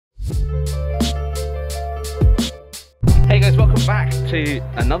Hey guys, welcome back to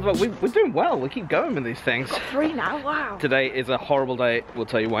another one. We're doing well, we keep going with these things. Got 3 now, wow. Today is a horrible day, we'll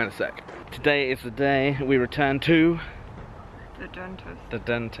tell you why in a sec. Today is the day we return to... The dentist. The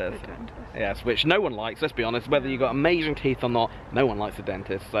dentist. The dentist. Yes, which no one likes, let's be honest. Whether you've got amazing teeth or not, no one likes the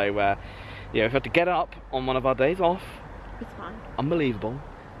dentist. So, yeah, we've had to get up on one of our days off. It's fine. Unbelievable.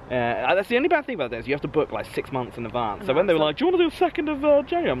 That's the only bad thing about this. You have to book like 6 months in advance. So when they were like, "Do you want to do the 2nd of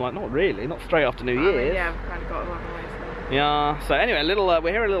January?" I'm like, "Not really. Not straight after New Year's." Yeah, we've kind of got a long way. So. Yeah. So anyway,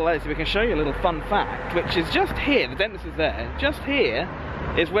 we're here a little late, so we can show you a little fun fact, which is just here. The dentist is there. Just here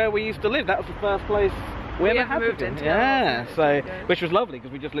is where we used to live. That was the first place we ever had moved into. Yeah. So which was lovely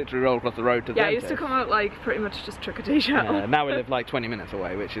because we just literally rolled across the road to the dentist. dentist. It used to come out like pretty much just trick or treat. Yeah, now we live like 20 minutes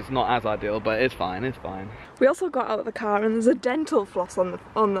away, which is not as ideal, but it's fine. It's fine. We also got out of the car and there's a dental floss on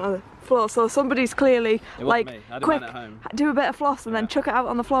the floor, so somebody's clearly like, quick, do a bit of floss and then chuck it out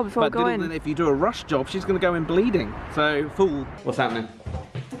on the floor before going. But if you do a rush job, she's going to go in bleeding. So, fool. What's happening?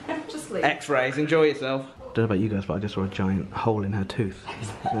 Just leave. X-rays, enjoy yourself. I don't know about you guys, but I just saw a giant hole in her tooth.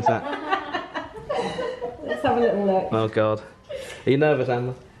 What's that? Let's have a little look. Oh God. Are you nervous,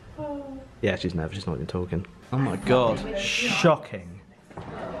 Amber? Yeah, she's nervous, she's not even talking. Oh my God, shocking.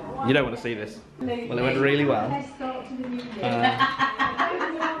 You don't want to see this. Well, it went really well.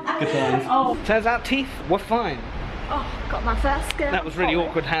 Good times. Turns out teeth were fine. Oh, got my first skin. That was really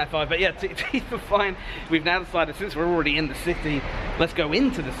awkward high five, but yeah, teeth were fine. We've now decided, since we're already in the city, let's go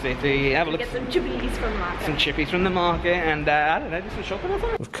into the city, have a look. Get some chippies from the market. Some chippies from the market, and I don't know, do some shopping or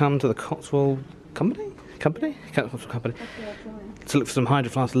something. We've come to the Cotswold Company? Cotswold Company. To look for some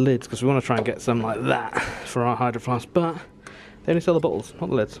Hydro Flask lids, because we want to try and get some like that for our Hydro Flask, but they only sell the bottles, not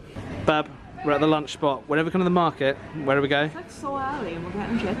the lids. Bab, we're at the lunch spot. Whenever we come to the market, where do we go? It's like so early and we're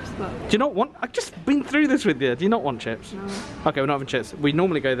getting chips, but... Do you not want... I've just been through this with you. Do you not want chips? No. Okay, we're not having chips. We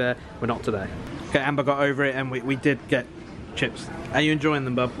normally go there. We're not today. Okay, Amber got over it and we did get chips. Are you enjoying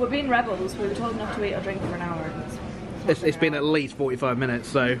them, bub? We're being rebels. We were told not to eat or drink for an hour. It's been at least 45 minutes,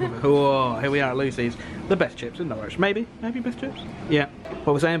 so whoa, here we are at Lucy's. The best chips in Norwich. Maybe best chips? Yeah.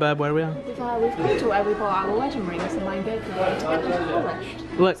 What we're saying, Bab, where we are? We've come to where we bought our wedding rings and my engagement ring to get them polished.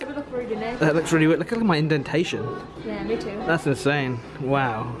 Look. So we look really naked. That looks really weird. Look at my indentation. Yeah, me too. That's insane.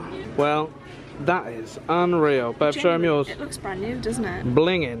 Wow. Well, that is unreal. Bab, show them yours. It looks brand new, doesn't it?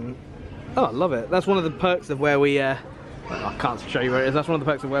 Blinging. Oh, I love it. That's one of the perks of where we I can't show you where it is. That's one of the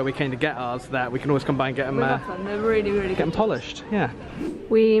perks of where we came to get ours, that we can always come by and get them, they're really get them polished. Yeah.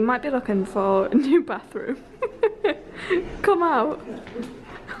 We might be looking for a new bathroom. Come out.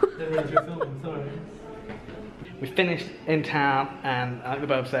 We finished in town, and like the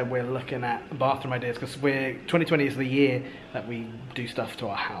Bob said, we're looking at bathroom ideas because 2020 is the year that we do stuff to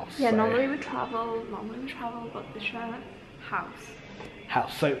our house. Yeah, so. normally we travel, but this year,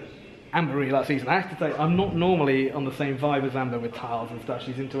 house. So. Amber really likes these, and I have to say, I'm not normally on the same vibe as Amber with tiles and stuff.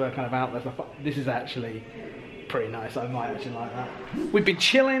 She's into her kind of outlets. This is actually pretty nice. I might actually like that. We've been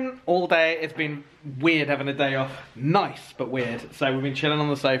chilling all day. It's been weird having a day off. Nice, but weird. So we've been chilling on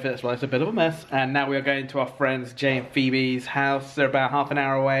the sofa. That's why it's a bit of a mess. And now we are going to our friends Jay and Phoebe's house. They're about half an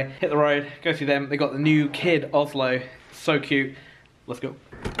hour away. Hit the road, go see them. They got the new kid, Oslo. So cute. Let's go.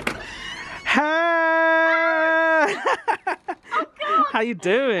 Hi! How you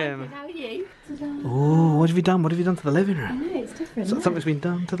doing? How are you? Oh, what have you done? What have you done to the living room? I know, it's different. Something's been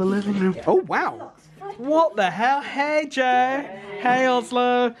done to the living room. Oh, wow. What the hell? Hey, Jay. Hey,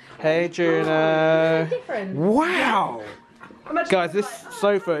 Oslo. Hey, Juno. Wow. Guys, this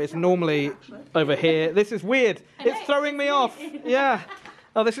sofa is normally over here. This is weird. It's throwing me off. Yeah.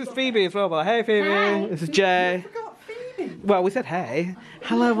 Oh, this is Phoebe as well. But hey, Phoebe. Hi. This is Jay. Well, we said hey.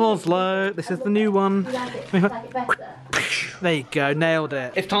 Hello, Oslo. This is the new one. There you go, nailed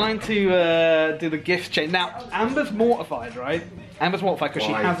it. It's time to do the gift change. Now, Amber's mortified, right? Amber's mortified because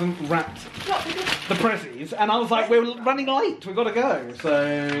she hasn't wrapped the prezzies. And I was like, we're running late, we've got to go.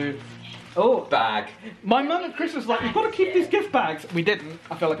 So, bag. My mum at Christmas was like, we've got to keep these gift bags. We didn't.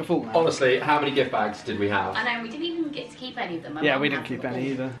 I feel like a fool now. Honestly, how many gift bags did we have? I know, we didn't even get to keep any of them. Yeah, we didn't keep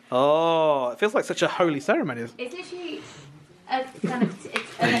any either. Oh, it feels like such a holy ceremony. It's literally a kind of...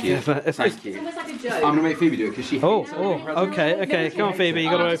 Thank you. It's Thank you. It's almost like a joke. I'm going to make Phoebe do it because she hates okay. Come on, Phoebe, you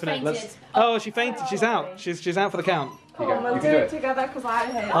got to open it. Fainted. Oh, she fainted. She's out. She's out for the count. We'll do it together because I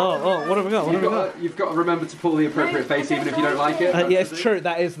hate it. Oh, what have we got? You've got to remember to pull the appropriate face even if you don't like it. Yeah, it's true.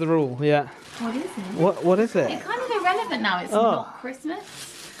 That is the rule. Yeah. What is it? What is it? It's kind of irrelevant now. It's not Christmas.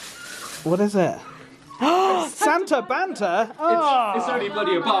 What is it? Santa banter! Oh. It's only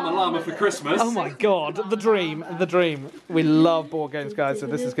bloody Obama Llama for Christmas. Oh my god, the dream, the dream. We love board games, guys, so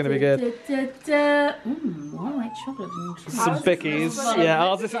this is going to be good. Oh my white chocolate. Some bickies. Yeah,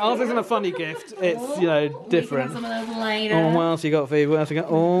 ours isn't a funny gift. It's, you know, different. Some of those later. Oh, what else you got, Phoebe? What else you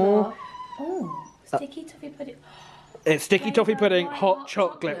got? Oh. Oh, sticky toffee pudding. It's sticky toffee pudding, hot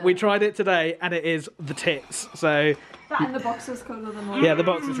chocolate. We tried it today, and it is the tits. So That and the box is cooler than one. yeah, the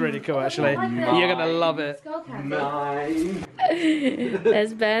box is really cool. Actually, you're gonna love it. 9.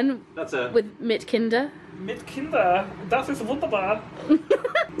 There's Ben That's a. with mit Kinder. Mit Kinder, das ist wunderbar.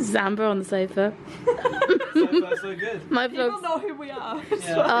 Zamba on the sofa. So good. My People vlog's. know who we are.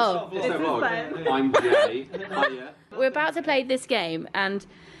 Oh, I'm Jay. Hiya. we're about to play this game, and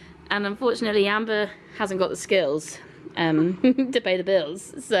unfortunately Amber hasn't got the skills to pay the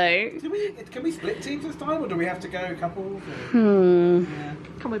bills. So Can we split teams this time, or do we have to go couples?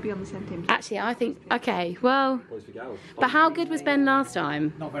 Can we be on the same team? actually, I think okay. Well, Boys for gals. but how good was Ben last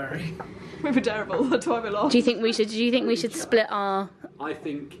time? Not very. We were terrible. That's why we lost. Do you think we should? Do you think we should split our? I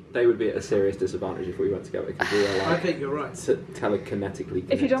think they would be at a serious disadvantage if we went together because we are I like think you're right. telekinetically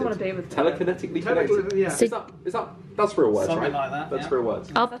connected. If you don't want to be with them. Telekinetically connected? Yeah. Is that that's real words, Something right? like that, That's yeah. real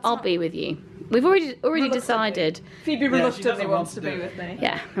words. I'll be with you. We've already decided. Phoebe she reluctantly doesn't want wants to to be do it. with me.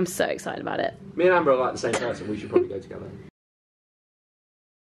 Yeah, I'm so excited about it. Me and Amber are like the same person. We should probably go together.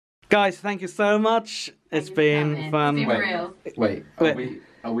 Guys, thank you so much. It's been fun. Wait,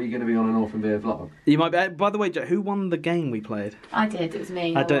 are we going to be on an Orphan Beer vlog? You might be. By the way, Joe, who won the game we played? I did. It was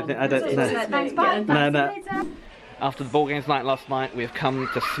me. I don't know. Thanks, bye. No. After the ball games night last night, we've come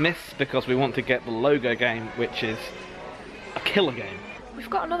to Smith's because we want to get the logo game, which is a killer game. We've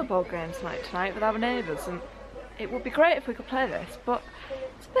got another board games night tonight with our neighbours, and it would be great if we could play this, but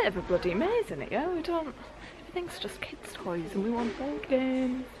it's a bit of a bloody maze, isn't it? Yeah, everything's just kids' toys, and we want board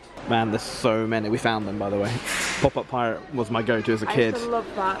games. Man, there's so many. We found them, by the way. Pop-Up Pirate was my go-to as a I kid. used to love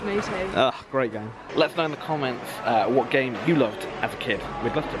that, me too. Ugh, great game. Let us know in the comments what game you loved as a kid.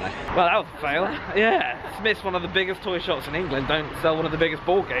 We'd love to know. Well, that was a fail. Yeah, Smith's one of the biggest toy shops in England. Don't sell one of the biggest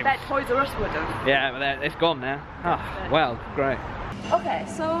board games. Bet Toys R Us would have. Yeah, but it's gone now. Ah, well, great. Okay,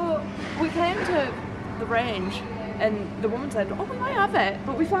 so we came to the range, and the woman said, "Oh, we might have it,"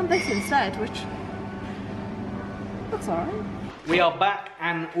 but we found this instead, which looks alright. We are back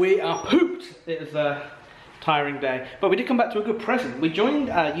and we are pooped. It was a tiring day, but we did come back to a good present. We joined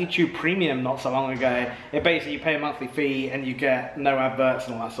YouTube Premium not so long ago. It basically, you pay a monthly fee and you get no adverts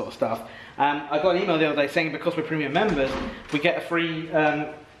and all that sort of stuff. I got an email the other day saying because we're premium members, we get a free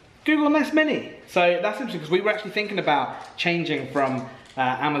Google Nest Mini. So that's interesting because we were actually thinking about changing from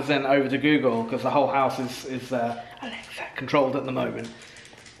Amazon over to Google because the whole house is Alexa controlled at the moment.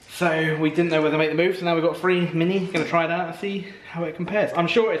 So we didn't know whether to make the move, so now we've got a free Mini. Going to try it out and see how it compares. I'm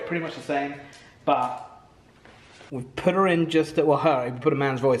sure it's pretty much the same, but we've put her in just at, well, her, we put a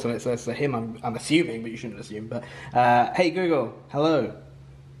man's voice on it, so it's a him, I'm assuming, but you shouldn't assume. But hey Google, hello.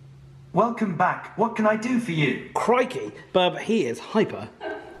 Welcome back. What can I do for you? Crikey, Bub, he is hyper.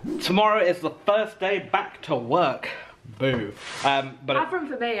 Tomorrow is the first day back to work. Boo. But Different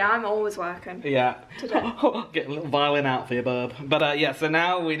for me, I'm always working. yeah. Today. Get a little violin out for you, Bub. But yeah, so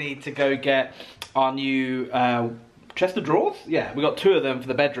now we need to go get our new chest of drawers. Yeah, we got 2 of them for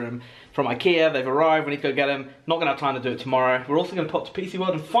the bedroom from IKEA. They've arrived. We need to go get them. Not going to have time to do it tomorrow. We're also going to pop to PC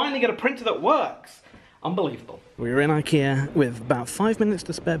World and finally get a printer that works. Unbelievable. We were in IKEA with about 5 minutes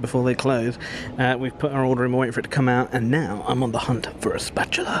to spare before they close. We've put our order in, we're waiting for it to come out, and now I'm on the hunt for a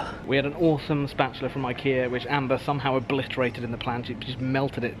spatula. We had an awesome spatula from IKEA, which Amber somehow obliterated in the plan. She just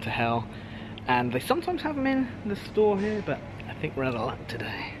melted it to hell. And they sometimes have them in the store here, but I think we're out of luck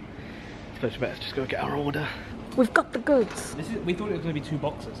today. I suppose we better just go get our order. We've got the goods. We thought it was going to be 2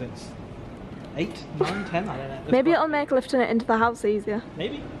 boxes. It's 8, 9, 10, I don't know. Maybe it'll make lifting it into the house easier.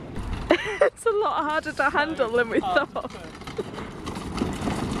 Maybe. It's a lot harder to handle than we thought.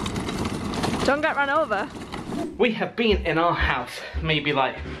 Don't get run over. We have been in our house maybe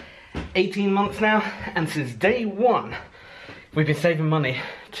like 18 months now, and since day 1 we've been saving money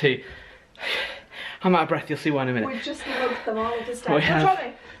to... I'm out of breath, you'll see why in a minute. We've just looked them all to We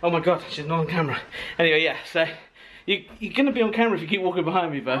have... Oh my god, she's not on camera. Anyway, yeah, so you're going to be on camera if you keep walking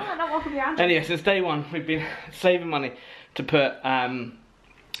behind me, Bev. I'm not walking behind you. Anyway, since day 1 we've been saving money to put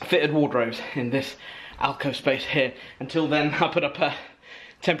fitted wardrobes in this alcove space here. Until then, I put up a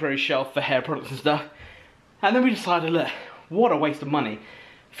temporary shelf for hair products and stuff. And then we decided, look, what a waste of money.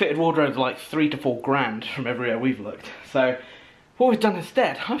 Fitted wardrobes are like 3 to 4 grand from everywhere we've looked. So what we've done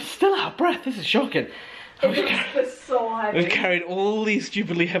instead, I'm still out of breath, this is shocking. It's so heavy. We've carried all these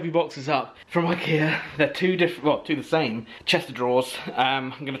stupidly heavy boxes up from IKEA. They're 2 different, well, 2 the same chest of drawers.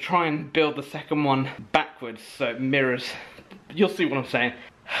 I'm going to try and build the second one backwards so it mirrors. You'll see what I'm saying.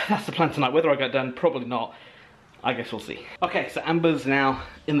 That's the plan tonight. Whether I get it done, probably not. I guess we'll see. Okay, so Amber's now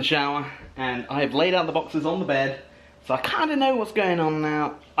in the shower, and I have laid out the boxes on the bed, so I kind of know what's going on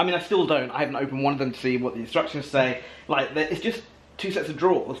now. I mean, I still don't. I haven't opened one of them to see what the instructions say. Like, it's just 2 sets of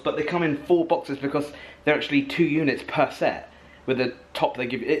drawers, but they come in 4 boxes because they're actually 2 units per set with the top they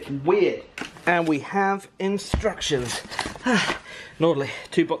give you. It's weird. And we have instructions. Nordley,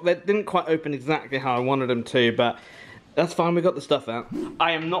 2 boxes. They didn't quite open exactly how I wanted them to, but that's fine, we got the stuff out.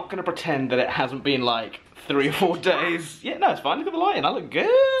 I am not going to pretend that it hasn't been like 3 or 4 days. Yeah, no, it's fine. Look at the lighting. I look good.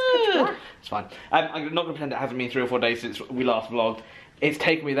 It's fine. I'm not going to pretend it hasn't been 3 or 4 days since we last vlogged. It's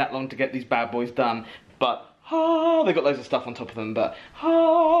taken me that long to get these bad boys done, but they've got loads of stuff on top of them, but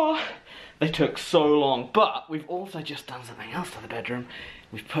they took so long. But we've also just done something else to the bedroom.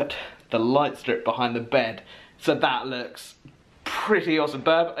 We've put the light strip behind the bed, so that looks pretty awesome.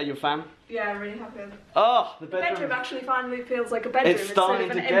 Burb, are you a fan? Yeah, I'm really happy with it. Oh, the The bedroom actually finally feels like a bedroom it's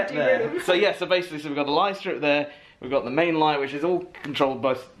starting instead of to an get empty there. room. So yeah, so basically, we've got the light strip there. We've got the main light, which is all controlled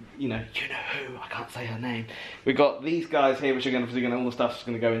by, you know who. I can't say her name. We've got these guys here, which are going to, all the stuff's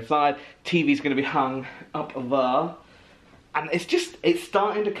going to go inside. TV's going to be hung up there. And it's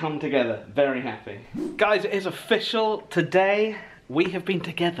starting to come together. Very happy. Guys, it is official. Today, we have been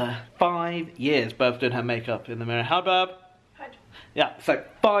together 5 years. Burb's doing her makeup in the mirror. Hi, Burb. Hi. Yeah, so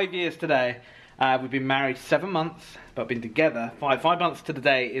 5 years today. We've been married 7 months, but been together 5 months to the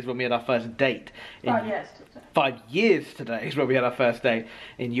day is when we had our first date. 5 years today. 5 years today is when we had our first date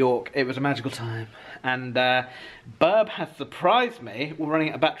in York. It was a magical time. And Burb has surprised me. We're running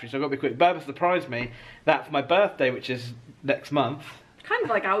out of battery, so I've got to be quick. Burb has surprised me that for my birthday, which is next month. Kind of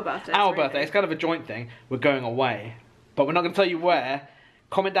like our birthday. Our birthday, it's kind of a joint thing. We're going away. But we're not going to tell you where.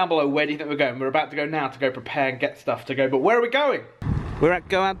 Comment down below, where do you think we're going? We're about to go now to go prepare and get stuff to go. But where are we going? We're at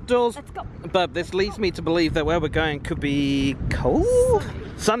Go Outdoors. Let's go. But this leads me to believe that where we're going could be cold?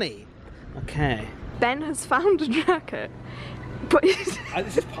 Sunny. Okay. Ben has found a jacket, but This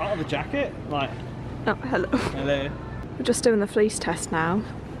is part of the jacket? Like, oh, hello. hello. We're just doing the fleece test now.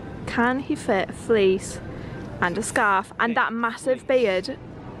 Can he fit a fleece and a scarf and that massive beard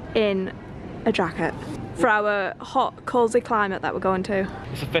in a jacket for our hot, cosy climate that we're going to?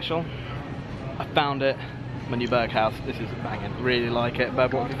 It's official. I found it. My new Berg house. This is banging. Really like it.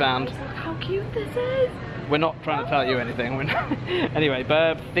 Burb, what have you found? Look how cute this is. We're not trying to tell you anything. We're not. Anyway,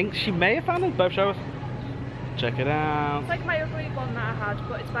 Burb thinks she may have found it. Burb, show us. Check it out. It's like my ugly one that I had,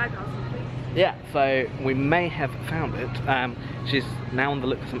 but it's Berghaus and fleece. Yeah, so we may have found it. She's now on the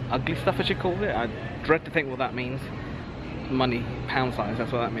look for some ugly stuff, as she calls it. I dread to think what that means. Money, pound size,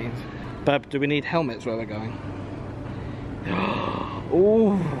 that's what that means. Burb, do we need helmets where we're going?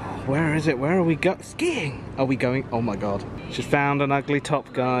 Oh, where is it? Where are we going? Skiing! Are we going? Oh my god. She's found an ugly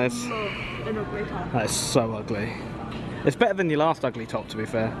top, guys. An ugly top. That is so ugly. It's better than your last ugly top, to be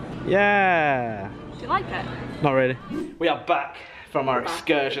fair. Yeah! Do you like it? Not really. We are back from our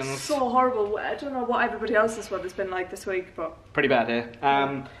excursions. It's so horrible. I don't know what everybody else's weather's been like this week, but Pretty bad here.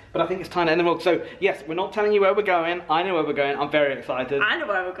 But I think it's time to end the vlog. So, yes, we're not telling you where we're going. I know where we're going. I'm very excited. I know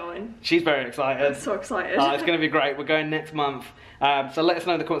where we're going. She's very excited. I'm so excited. It's going to be great. We're going next month. So let us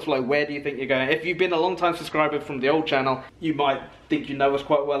know in the comments below, where do you think you're going? If you've been a long time subscriber from the old channel, you might think you know us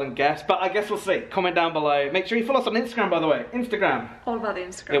quite well and guess. But I guess we'll see. Comment down below. Make sure you follow us on Instagram, by the way. Instagram. All about the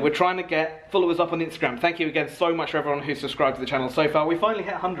Instagram. Yeah, we're trying to get followers up on Instagram. Thank you again so much for everyone who's subscribed to the channel so far. We finally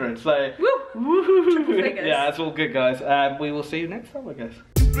hit 100, so... Woo! Woohoo! Triple figures. Yeah, it's all good, guys. We will see you next time, I guess.